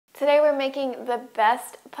Today we're making the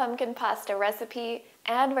best pumpkin pasta recipe,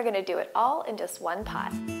 and we're gonna do it all in just one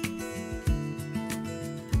pot.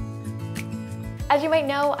 As you might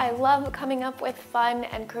know, I love coming up with fun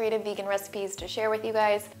and creative vegan recipes to share with you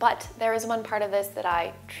guys, but there is one part of this that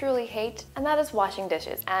I truly hate, and that is washing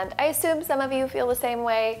dishes. And I assume some of you feel the same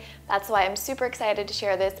way. That's why I'm super excited to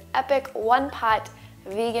share this epic one-pot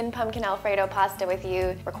vegan pumpkin Alfredo pasta with you.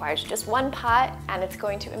 It requires just one pot, and it's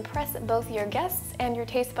going to impress both your guests and your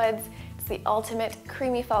taste buds. It's the ultimate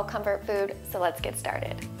creamy fall comfort food, so let's get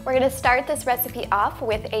started. We're gonna start this recipe off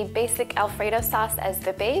with a basic Alfredo sauce as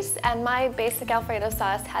the base, and my basic Alfredo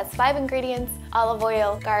sauce has 5 ingredients: olive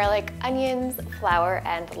oil, garlic, onions, flour,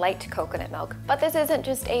 and light coconut milk. But this isn't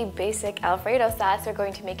just a basic Alfredo sauce. We're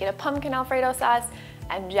going to make it a pumpkin Alfredo sauce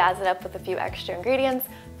and jazz it up with a few extra ingredients.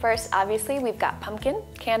 First, obviously, we've got pumpkin,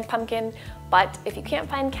 canned pumpkin, but if you can't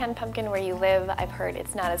find canned pumpkin where you live, I've heard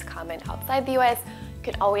it's not as common outside the US, you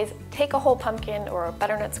could always take a whole pumpkin or a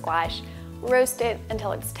butternut squash, roast it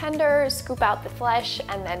until it's tender, scoop out the flesh,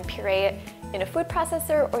 and then puree it in a food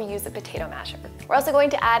processor or use a potato masher. We're also going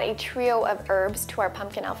to add a trio of herbs to our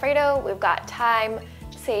pumpkin Alfredo. We've got thyme,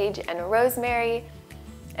 sage, and rosemary,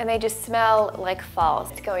 and they just smell like fall.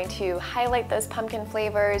 It's going to highlight those pumpkin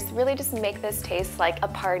flavors, really just make this taste like a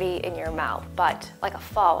party in your mouth, but like a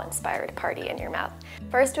fall-inspired party in your mouth.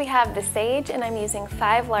 First, we have the sage, and I'm using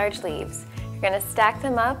 5 large leaves. You're gonna stack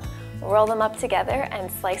them up, roll them up together, and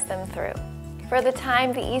slice them through. For the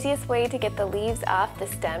thyme, the easiest way to get the leaves off the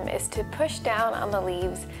stem is to push down on the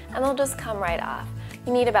leaves, and they'll just come right off.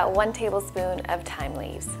 You need about 1 tablespoon of thyme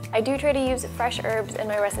leaves. I do try to use fresh herbs in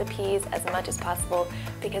my recipes as much as possible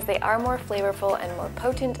because they are more flavorful and more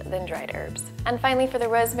potent than dried herbs. And finally, for the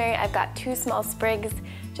rosemary, I've got 2 small sprigs.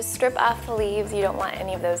 Just strip off the leaves. You don't want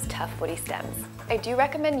any of those tough woody stems. I do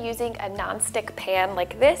recommend using a non-stick pan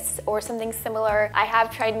like this or something similar. I have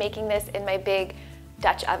tried making this in my big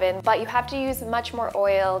Dutch oven, but you have to use much more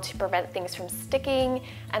oil to prevent things from sticking,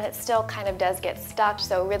 and it still kind of does get stuck,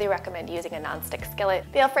 so really recommend using a non-stick skillet.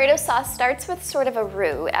 The Alfredo sauce starts with sort of a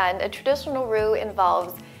roux, and a traditional roux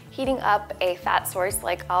involves heating up a fat source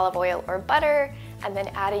like olive oil or butter, and then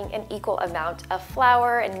adding an equal amount of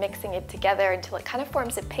flour and mixing it together until it kind of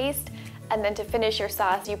forms a paste. And then to finish your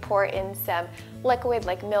sauce, you pour in some liquid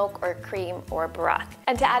like milk or cream or broth.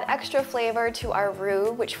 And to add extra flavor to our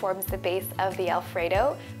roux, which forms the base of the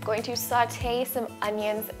Alfredo, I'm going to saute some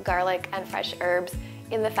onions, garlic, and fresh herbs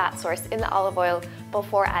in the fat source in the olive oil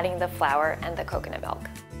before adding the flour and the coconut milk.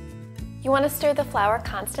 You want to stir the flour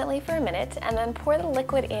constantly for a minute and then pour the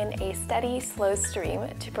liquid in a steady, slow stream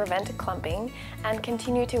to prevent clumping, and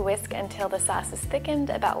continue to whisk until the sauce is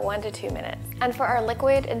thickened, about 1 to 2 minutes. And for our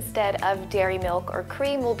liquid, instead of dairy milk or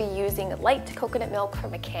cream, we'll be using light coconut milk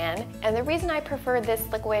from a can. And the reason I prefer this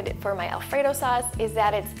liquid for my Alfredo sauce is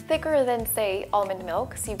that it's thicker than, say, almond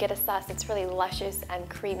milk, so you get a sauce that's really luscious and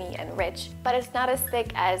creamy and rich, but it's not as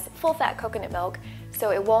thick as full-fat coconut milk,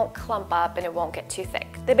 so it won't clump up and it won't get too thick.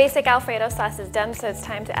 The basic Alfredo sauce is done, so it's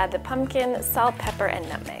time to add the pumpkin, salt, pepper, and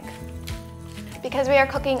nutmeg. Because we are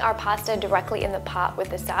cooking our pasta directly in the pot with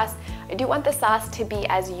the sauce, I do want the sauce to be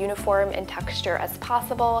as uniform in texture as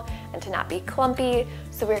possible and to not be clumpy,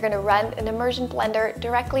 so we're going to run an immersion blender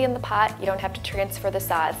directly in the pot. You don't have to transfer the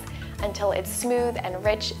sauce until it's smooth and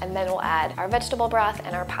rich, and then we'll add our vegetable broth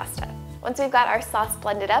and our pasta. Once we've got our sauce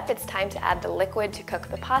blended up, it's time to add the liquid to cook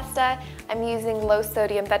the pasta. I'm using low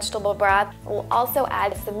sodium vegetable broth. We'll also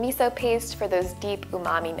add some miso paste for those deep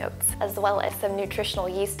umami notes, as well as some nutritional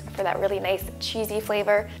yeast for that really nice cheesy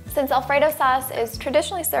flavor. Since Alfredo sauce is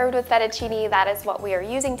traditionally served with fettuccine, that is what we are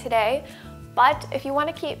using today. But if you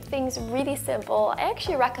want to keep things really simple, I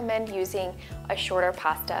actually recommend using a shorter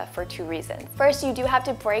pasta for 2 reasons. First, you do have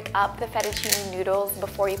to break up the fettuccine noodles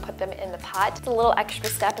before you put them in the pot. It's a little extra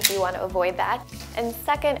step if you want to avoid that. And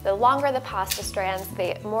second, the longer the pasta strands,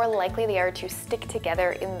 the more likely they are to stick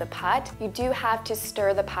together in the pot. You do have to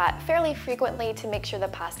stir the pot fairly frequently to make sure the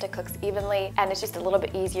pasta cooks evenly, and it's just a little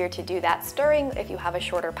bit easier to do that stirring if you have a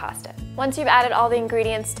shorter pasta. Once you've added all the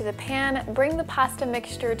ingredients to the pan, bring the pasta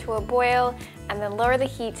mixture to a boil, and then lower the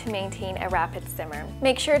heat to maintain a rapid simmer.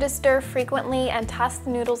 Make sure to stir frequently and toss the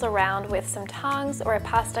noodles around with some tongs or a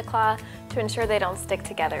pasta cloth to ensure they don't stick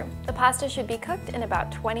together. The pasta should be cooked in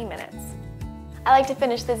about 20 minutes. I like to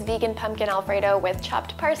finish this vegan pumpkin Alfredo with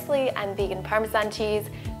chopped parsley and vegan Parmesan cheese.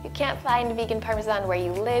 If you can't find vegan Parmesan where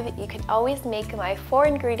you live, you can always make my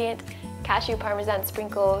 4-ingredient cashew Parmesan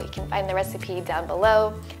sprinkle. You can find the recipe down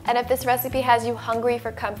below. And if this recipe has you hungry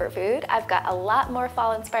for comfort food, I've got a lot more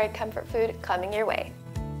fall-inspired comfort food coming your way.